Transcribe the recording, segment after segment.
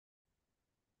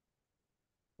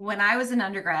When I was an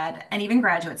undergrad and even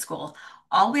graduate school,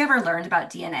 all we ever learned about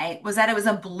DNA was that it was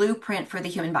a blueprint for the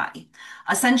human body.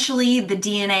 Essentially, the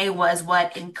DNA was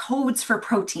what encodes for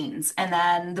proteins, and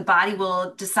then the body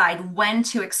will decide when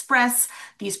to express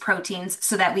these proteins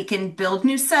so that we can build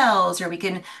new cells or we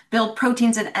can build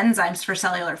proteins and enzymes for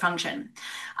cellular function.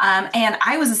 And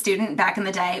I was a student back in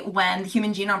the day when the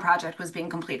Human Genome Project was being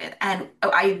completed. And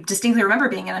I distinctly remember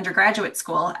being in undergraduate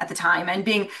school at the time and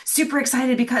being super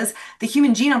excited because the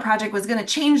Human Genome Project was going to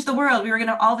change the world. We were going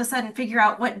to all of a sudden figure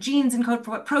out what genes encode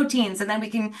for what proteins, and then we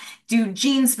can do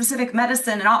gene-specific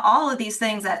medicine and all of these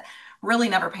things that really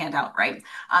never panned out, right?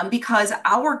 Because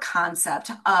our concept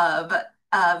of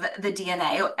the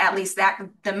DNA, at least that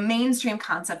the mainstream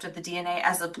concept of the DNA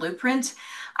as a blueprint,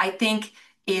 I think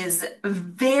is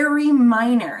very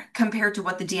minor compared to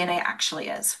what the DNA actually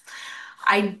is.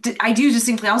 I do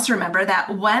distinctly also remember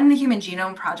that when the Human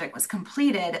Genome Project was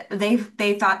completed, they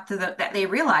thought that they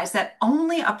realized that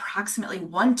only approximately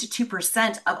 1 to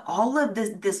 2% of all of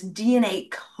this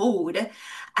DNA code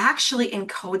actually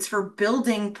encodes for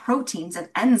building proteins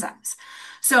and enzymes.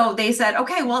 So they said,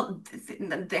 okay, well,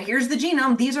 here's the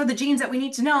genome. These are the genes that we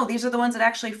need to know. These are the ones that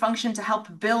actually function to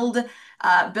help build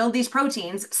these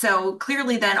proteins. So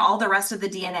clearly, then all the rest of the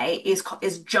DNA is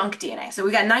junk DNA. So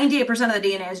we got 98% of the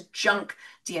DNA is junk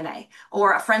DNA,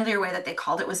 or a friendlier way that they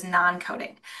called it was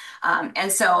non-coding.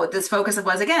 And so this focus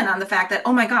was again on the fact that,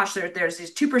 oh my gosh, there's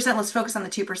these 2%. Let's focus on the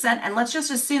 2%. And let's just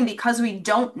assume because we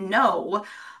don't know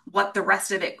what the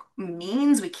rest of it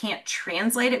means, we can't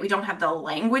translate it, we don't have the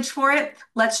language for it,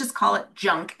 let's just call it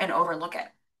junk and overlook it.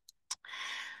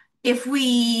 If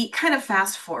we kind of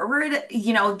fast forward,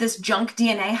 this junk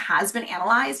DNA has been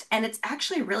analyzed and it's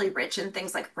actually really rich in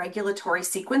things like regulatory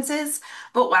sequences.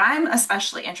 But what I'm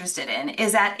especially interested in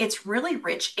is that it's really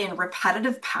rich in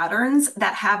repetitive patterns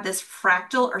that have this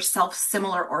fractal or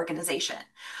self-similar organization.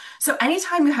 So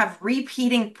anytime you have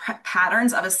repeating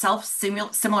patterns of a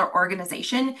self-similar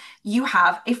organization, you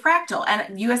have a fractal,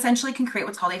 and you essentially can create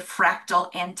what's called a fractal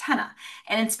antenna.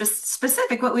 And in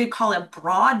specific, what we would call a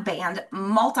broadband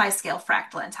multiscale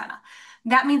fractal antenna.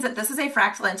 That means that this is a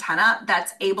fractal antenna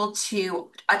that's able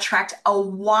to attract a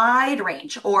wide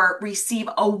range or receive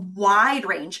a wide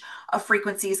range of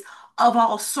frequencies of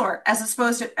all sort, as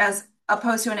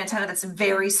opposed to an antenna that's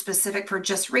very specific for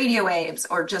just radio waves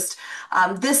or just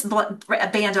this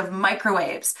band of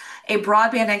microwaves. A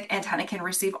broadband antenna can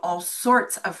receive all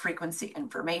sorts of frequency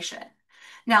information.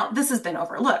 Now, this has been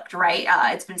overlooked, right?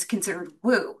 It's been considered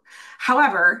woo.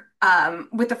 However,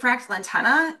 with the fractal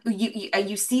antenna,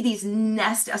 you see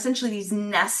essentially these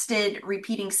nested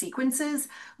repeating sequences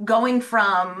going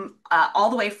from all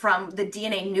the way from the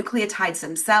DNA nucleotides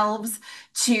themselves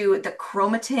to the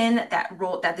chromatin that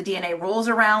the DNA rolls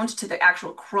around to the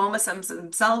actual chromosomes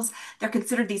themselves. They're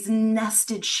considered these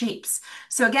nested shapes.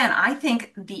 So again, I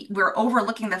think we're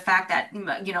overlooking the fact that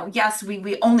yes,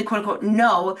 we only quote unquote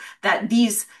know that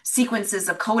these sequences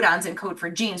of codons encode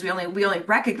for genes. We only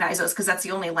recognize those because that's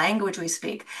the only language we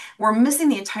speak. We're missing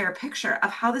the entire picture of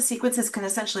how the sequences can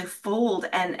essentially fold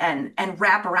and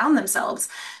wrap around themselves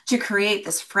to create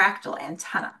this fractal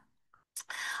antenna.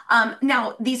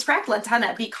 Now, these fractal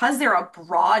antennae, because they're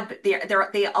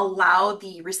they allow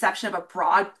the reception of a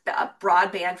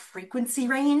broadband frequency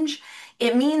range.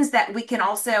 It means that we can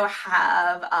also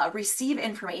have receive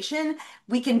information.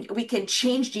 We can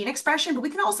change gene expression, but we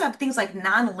can also have things like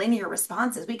nonlinear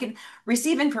responses. We can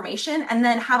receive information and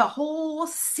then have a whole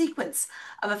sequence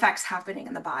of effects happening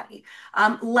in the body.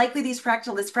 Likely, this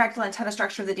fractal antenna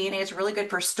structure of the DNA is really good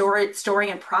for storing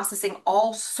and processing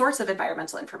all sorts of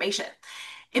environmental information.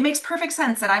 It makes perfect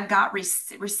sense that I've got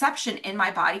reception in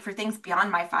my body for things beyond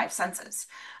my five senses.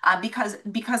 Because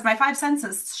my five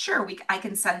senses, sure, I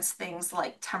can sense things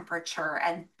like temperature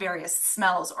and various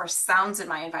smells or sounds in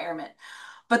my environment.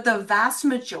 But the vast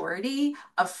majority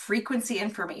of frequency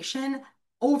information,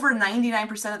 over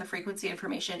 99% of the frequency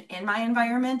information in my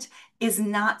environment is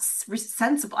not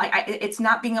sensible. It's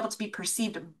not being able to be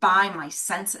perceived by my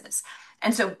senses.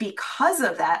 And so, because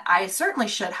of that, I certainly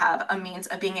should have a means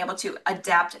of being able to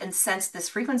adapt and sense this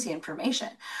frequency information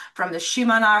from the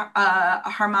Schumann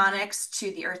harmonics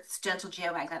to the Earth's gentle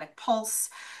geomagnetic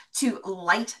pulse to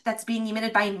light that's being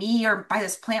emitted by me or by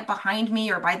this plant behind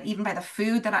me or even by the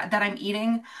food that I'm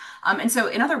eating. And so,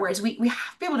 in other words, we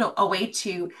have to be able a way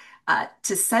to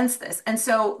sense this. And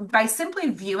so by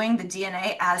simply viewing the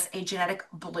DNA as a genetic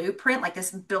blueprint, like this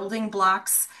building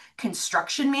blocks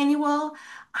construction manual,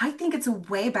 I think it's a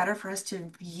way better for us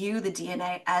to view the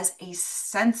DNA as a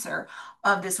sensor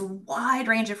of this wide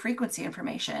range of frequency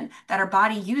information that our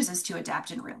body uses to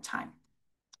adapt in real time.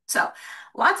 So,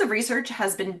 lots of research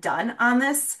has been done on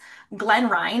this. Glenn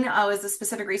Rein is a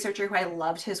specific researcher who I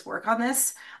loved his work on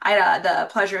this. I had the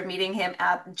pleasure of meeting him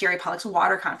at Jerry Pollack's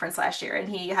water conference last year, and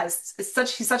he's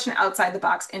such an outside the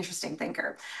box, interesting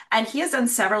thinker. And he has done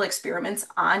several experiments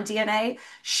on DNA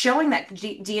showing that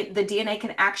the DNA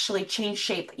can actually change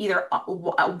shape, either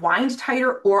wind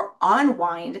tighter or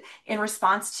unwind in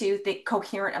response to the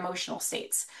coherent emotional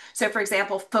states. So, for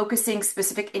example, focusing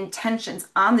specific intentions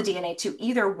on the DNA to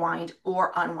either wind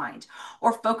or unwind,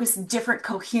 or focus different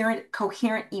coherent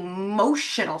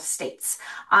emotional states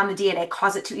on the DNA,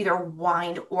 cause it to either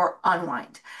wind or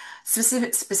unwind.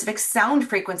 Specific sound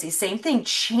frequencies, same thing,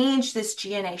 change this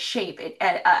DNA shape.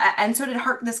 And so did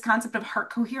this concept of heart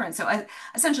coherence. So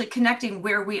essentially connecting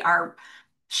where we are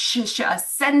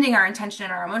sending our intention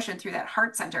and our emotion through that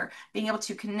heart center, being able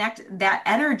to connect that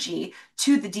energy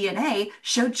to the DNA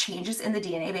showed changes in the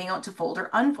DNA being able to fold or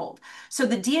unfold. So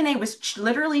the DNA was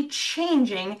literally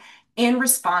changing in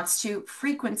response to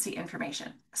frequency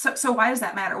information. So why does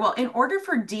that matter? Well, in order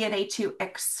for DNA to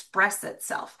express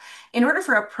itself, in order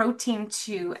for a protein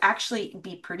to actually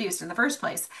be produced in the first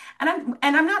place, and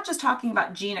I'm not just talking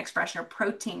about gene expression or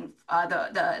protein,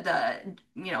 the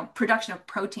production of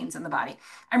proteins in the body.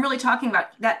 I'm really talking about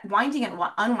that winding and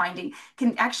unwinding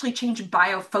can actually change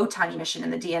biophoton emission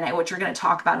in the DNA, which we're going to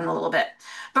talk about in a little bit.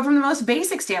 But from the most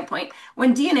basic standpoint,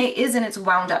 when DNA is in its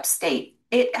wound up state,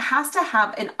 it has to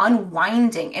have an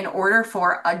unwinding in order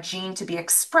for a gene to be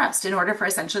expressed, in order for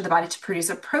essentially the body to produce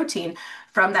a protein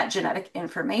from that genetic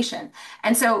information.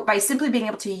 And so by simply being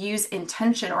able to use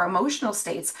intention or emotional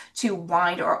states to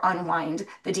wind or unwind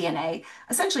the DNA,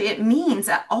 essentially it means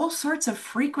that all sorts of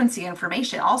frequency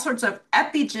information, all sorts of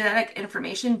epigenetic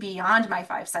information beyond my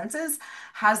five senses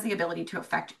has the ability to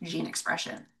affect gene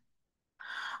expression.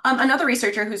 Another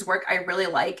researcher whose work I really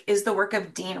like is the work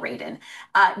of Dean Radin.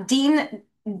 Dean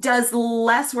does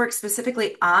less work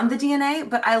specifically on the DNA,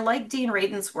 but I like Dean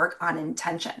Radin's work on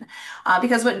intention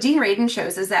because what Dean Radin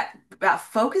shows is that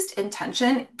focused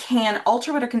intention can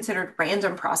alter what are considered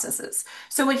random processes.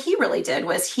 So what he really did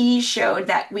was he showed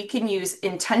that we can use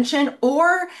intention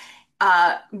or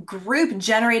group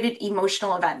generated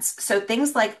emotional events. So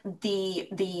things like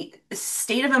the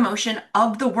state of emotion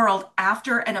of the world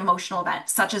after an emotional event,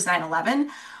 such as 9/11,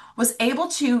 was able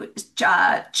to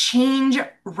change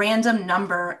random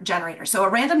number generator. So a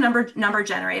random number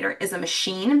generator is a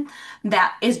machine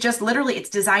that is just literally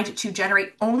it's designed to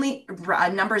generate only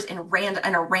numbers in a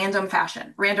random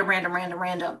fashion, random, random, random,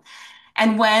 random.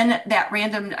 And when that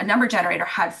random number generator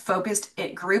had focused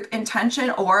group intention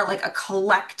or like a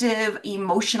collective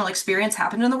emotional experience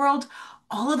happened in the world,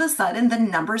 all of a sudden the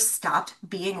numbers stopped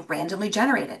being randomly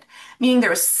generated, meaning there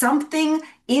was something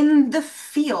in the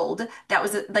field that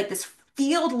was like this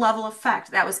field level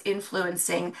effect that was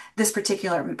influencing this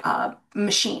particular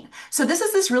machine. So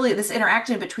this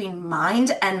interaction between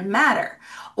mind and matter,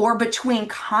 or between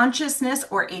consciousness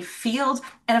or a field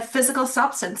and a physical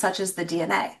substance such as the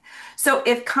DNA. So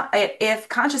if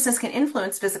consciousness can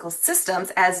influence physical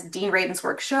systems, as Dean Radin's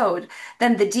work showed,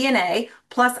 then the DNA,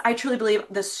 plus I truly believe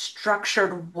the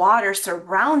structured water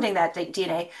surrounding that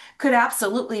DNA, could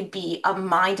absolutely be a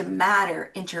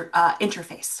mind-matter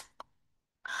interface.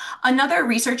 Another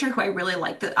researcher who I really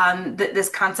like this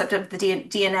concept of the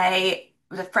DNA,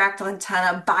 the fractal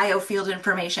antenna, biofield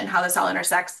information, how this all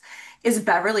intersects, is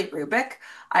Beverly Rubik.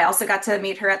 I also got to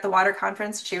meet her at the water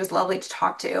conference. She was lovely to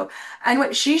talk to. And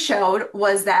what she showed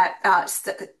was that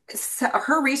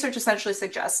her research essentially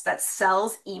suggests that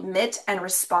cells emit and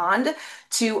respond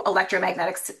to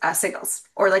electromagnetic signals,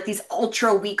 or like these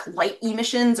ultra weak light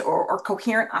emissions or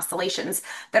coherent oscillations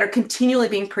that are continually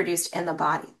being produced in the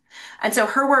body. And so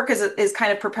her work is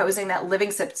kind of proposing that living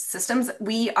systems,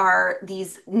 we are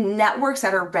these networks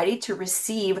that are ready to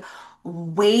receive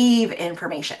wave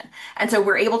information. And so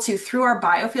we're able to, through our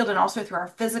biofield and also through our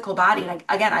physical body, and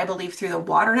again, I believe through the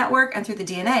water network and through the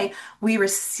DNA, we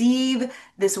receive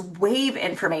this wave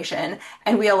information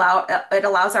and it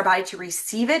allows our body to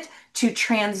receive it, to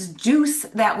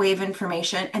transduce that wave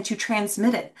information and to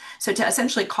transmit it. So to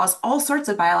essentially cause all sorts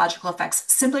of biological effects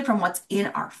simply from what's in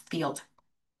our field.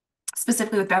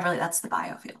 Specifically with Beverly, that's the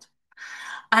biofield.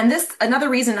 And another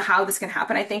reason how this can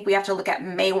happen, I think we have to look at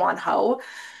Mae-Wan Ho.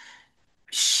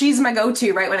 She's my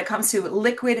go-to, right, when it comes to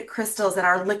liquid crystals and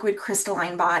our liquid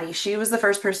crystalline body. She was the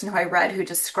first person who I read who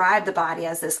described the body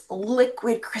as this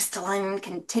liquid crystalline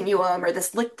continuum, or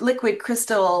this liquid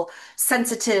crystal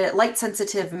sensitive, light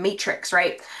sensitive matrix,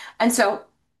 right? And so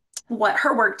what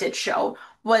her work did show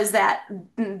was that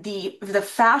the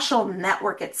fascial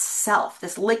network itself,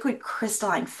 this liquid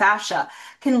crystalline fascia,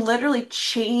 can literally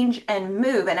change and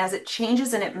move. And as it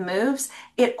changes and it moves,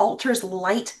 it alters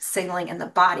light signaling in the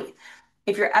body.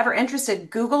 If you're ever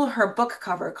interested, Google her book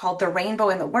cover called The Rainbow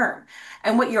and the Worm.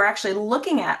 And what you're actually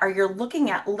looking at are you're looking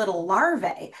at little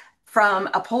larvae from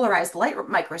a polarized light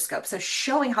microscope. So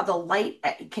showing how the light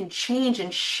can change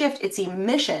and shift its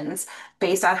emissions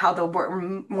based on how the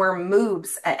worm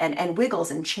moves and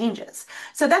wiggles and changes.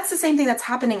 So that's the same thing that's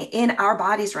happening in our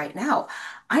bodies right now.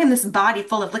 I am this body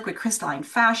full of liquid crystalline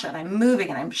fascia, and I'm moving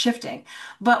and I'm shifting.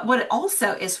 But what it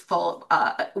also is full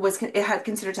it had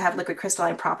considered to have liquid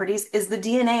crystalline properties is the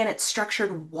DNA and its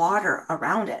structured water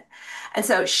around it. And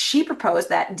so she proposed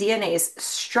that DNA's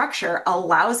structure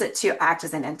allows it to act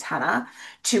as an antenna,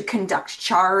 to conduct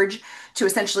charge, to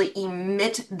essentially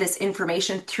emit this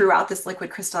information throughout this liquid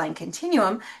crystalline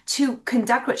continuum to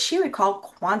conduct what she would call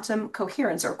quantum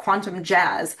coherence or quantum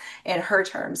jazz in her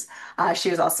terms. She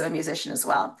was also a musician as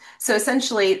well. So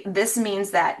essentially, this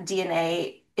means that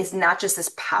DNA is not just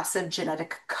this passive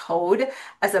genetic code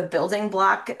as a building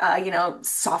block,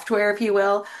 software, if you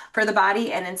will, for the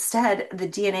body. And instead, the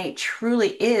DNA truly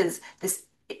is this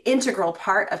integral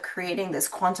part of creating this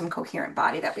quantum coherent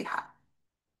body that we have.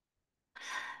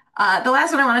 The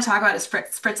last one I want to talk about is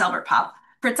Fritz-Albert Popp.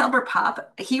 Fritz-Albert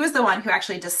Popp, he was the one who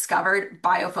actually discovered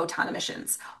biophoton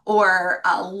emissions, or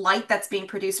light that's being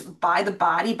produced by the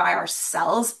body, by our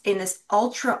cells, in this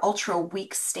ultra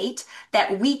weak state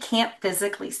that we can't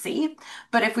physically see.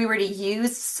 But if we were to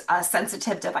use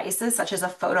sensitive devices, such as a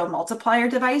photomultiplier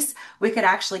device, we could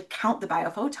actually count the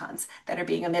biophotons that are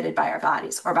being emitted by our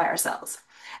bodies or by our cells.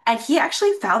 And he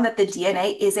actually found that the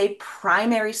DNA is a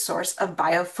primary source of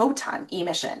biophoton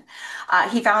emission.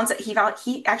 He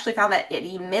actually found that it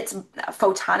emits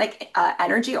photonic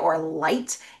energy or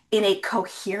light in a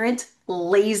coherent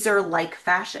laser-like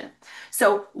fashion.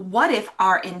 So what if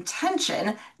our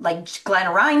intention, like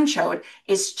Glenn Rein showed,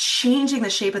 is changing the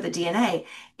shape of the DNA?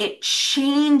 It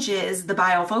changes the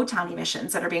biophoton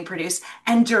emissions that are being produced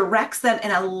and directs them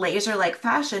in a laser-like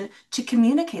fashion to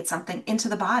communicate something into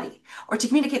the body or to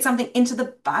communicate something into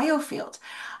the biofield.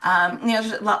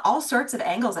 There's all sorts of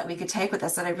angles that we could take with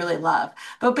this that I really love.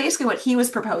 But basically, what he was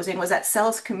proposing was that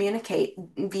cells communicate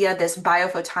via this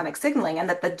biophotonic signaling, and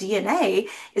that the DNA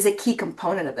is a key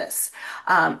component of this.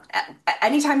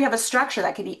 Anytime you have a structure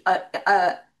that can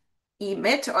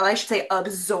emit, or I should say,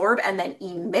 absorb and then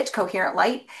emit coherent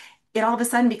light, it all of a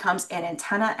sudden becomes an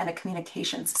antenna and a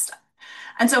communication system.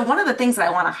 And so one of the things that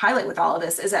I want to highlight with all of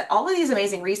this is that all of these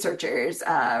amazing researchers,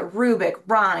 Rubik,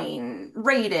 Rein,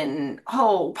 Radin,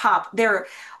 Ho, Popp, they're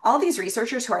all these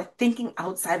researchers who are thinking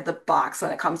outside of the box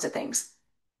when it comes to things.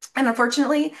 And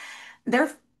unfortunately,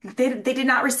 they're they did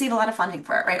not receive a lot of funding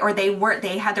for it, right? Or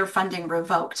they had their funding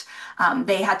revoked.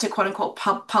 They had to quote unquote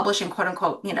publish in quote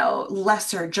unquote,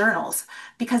 lesser journals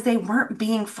because they weren't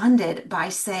being funded by,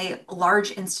 say,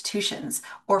 large institutions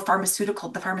or the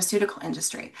pharmaceutical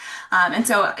industry. And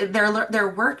so their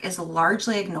work is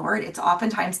largely ignored. It's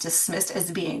oftentimes dismissed as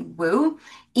being woo.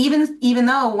 Even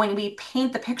though when we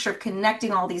paint the picture of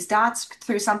connecting all these dots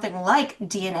through something like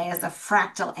DNA as a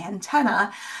fractal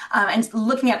antenna, and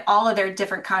looking at all of their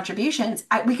different contributions,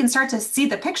 we can start to see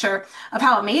the picture of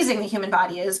how amazing the human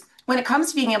body is when it comes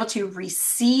to being able to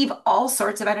receive all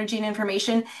sorts of energy and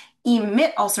information,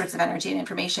 emit all sorts of energy and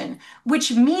information,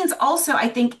 which means also, I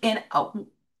think, an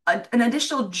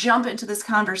additional jump into this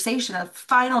conversation, a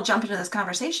final jump into this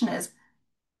conversation is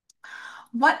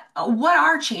what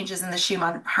are changes in the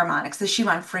Schumann harmonics, the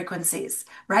Schumann frequencies,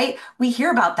 right? We hear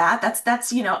about that. That's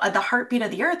the heartbeat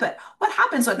of the earth, but what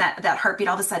happens when that heartbeat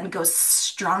all of a sudden goes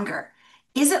stronger?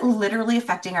 Is it literally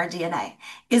affecting our DNA?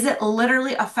 Is it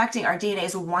literally affecting our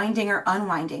DNA's winding or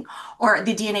unwinding, or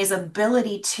the DNA's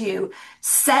ability to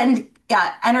send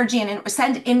energy and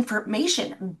send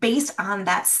information based on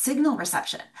that signal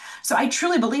reception? So I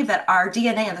truly believe that our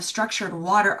DNA and the structured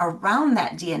water around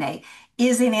that DNA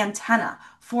is an antenna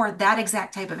for that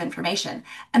exact type of information.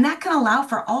 And that can allow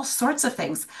for all sorts of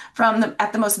things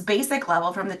at the most basic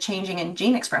level, from the changing in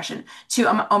gene expression to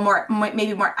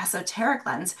maybe more esoteric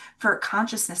lens for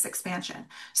consciousness expansion.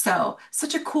 So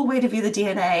such a cool way to view the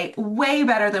DNA, way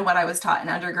better than what I was taught in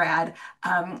undergrad.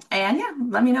 And yeah,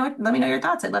 let me know your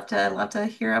thoughts. I'd love to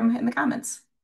hear them in the comments.